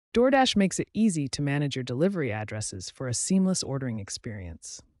DoorDash makes it easy to manage your delivery addresses for a seamless ordering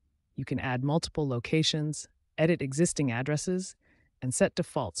experience. You can add multiple locations, edit existing addresses, and set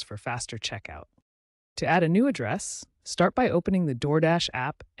defaults for faster checkout. To add a new address, start by opening the DoorDash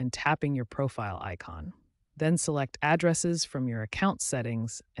app and tapping your profile icon. Then select addresses from your account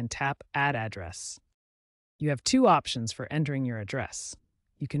settings and tap Add Address. You have two options for entering your address.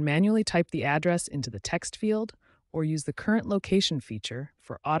 You can manually type the address into the text field or use the current location feature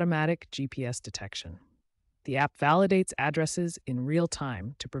for automatic GPS detection. The app validates addresses in real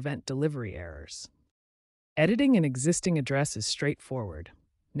time to prevent delivery errors. Editing an existing address is straightforward.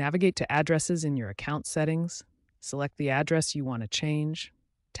 Navigate to addresses in your account settings, select the address you want to change,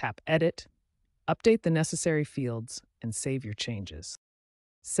 tap Edit, update the necessary fields, and save your changes.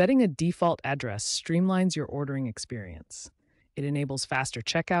 Setting a default address streamlines your ordering experience. It enables faster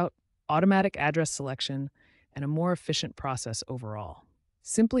checkout, automatic address selection, and a more efficient process overall.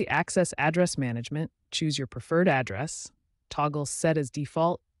 Simply access address management, choose your preferred address, toggle Set as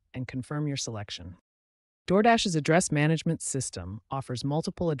Default, and confirm your selection. DoorDash's address management system offers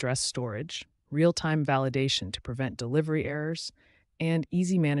multiple address storage, real-time validation to prevent delivery errors, and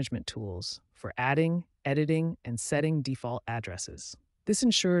easy management tools for adding, editing, and setting default addresses. This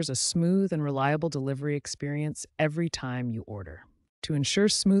ensures a smooth and reliable delivery experience every time you order. To ensure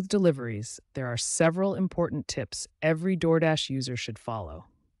smooth deliveries, there are several important tips every DoorDash user should follow.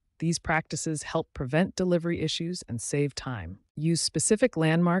 These practices help prevent delivery issues and save time. Use specific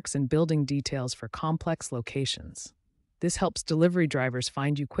landmarks and building details for complex locations. This helps delivery drivers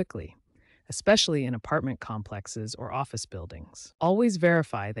find you quickly, especially in apartment complexes or office buildings. Always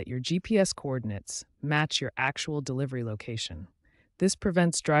verify that your GPS coordinates match your actual delivery location. This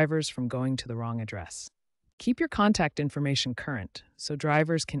prevents drivers from going to the wrong address. Keep your contact information current so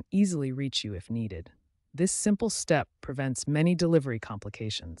drivers can easily reach you if needed. This simple step prevents many delivery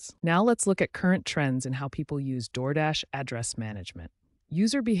complications. Now let's look at current trends in how people use DoorDash address management.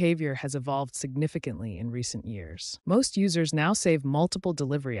 User behavior has evolved significantly in recent years. Most users now save multiple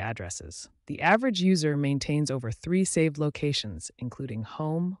delivery addresses. The average user maintains over 3 saved locations, including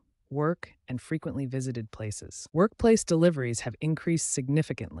home, work, and frequently visited places. Workplace deliveries have increased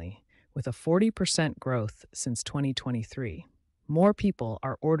significantly, with a 40% growth since 2023. More people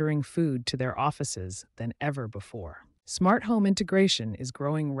are ordering food to their offices than ever before. Smart home integration is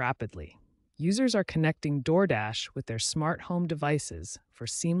growing rapidly. Users are connecting DoorDash with their smart home devices for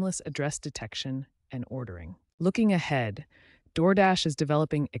seamless address detection and ordering. Looking ahead, DoorDash is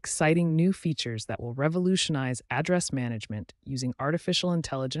developing exciting new features that will revolutionize address management using artificial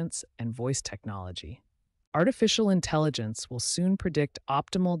intelligence and voice technology. Artificial intelligence will soon predict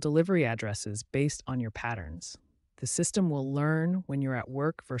optimal delivery addresses based on your patterns. The system will learn when you're at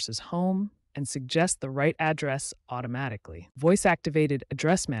work versus home and suggest the right address automatically. Voice-activated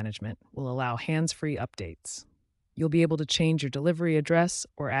address management will allow hands-free updates. You'll be able to change your delivery address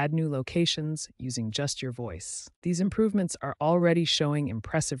or add new locations using just your voice. These improvements are already showing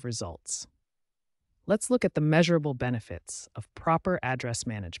impressive results. Let's look at the measurable benefits of proper address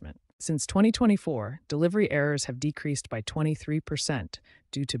management. Since 2024, delivery errors have decreased by 23%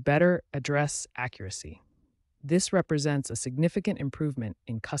 due to better address accuracy. This represents a significant improvement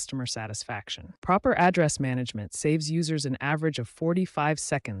in customer satisfaction. Proper address management saves users an average of 45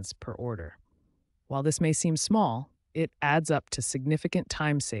 seconds per order. While this may seem small, it adds up to significant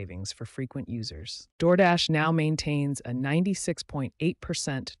time savings for frequent users. DoorDash now maintains a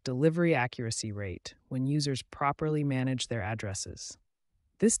 96.8% delivery accuracy rate when users properly manage their addresses.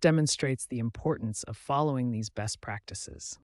 This demonstrates the importance of following these best practices.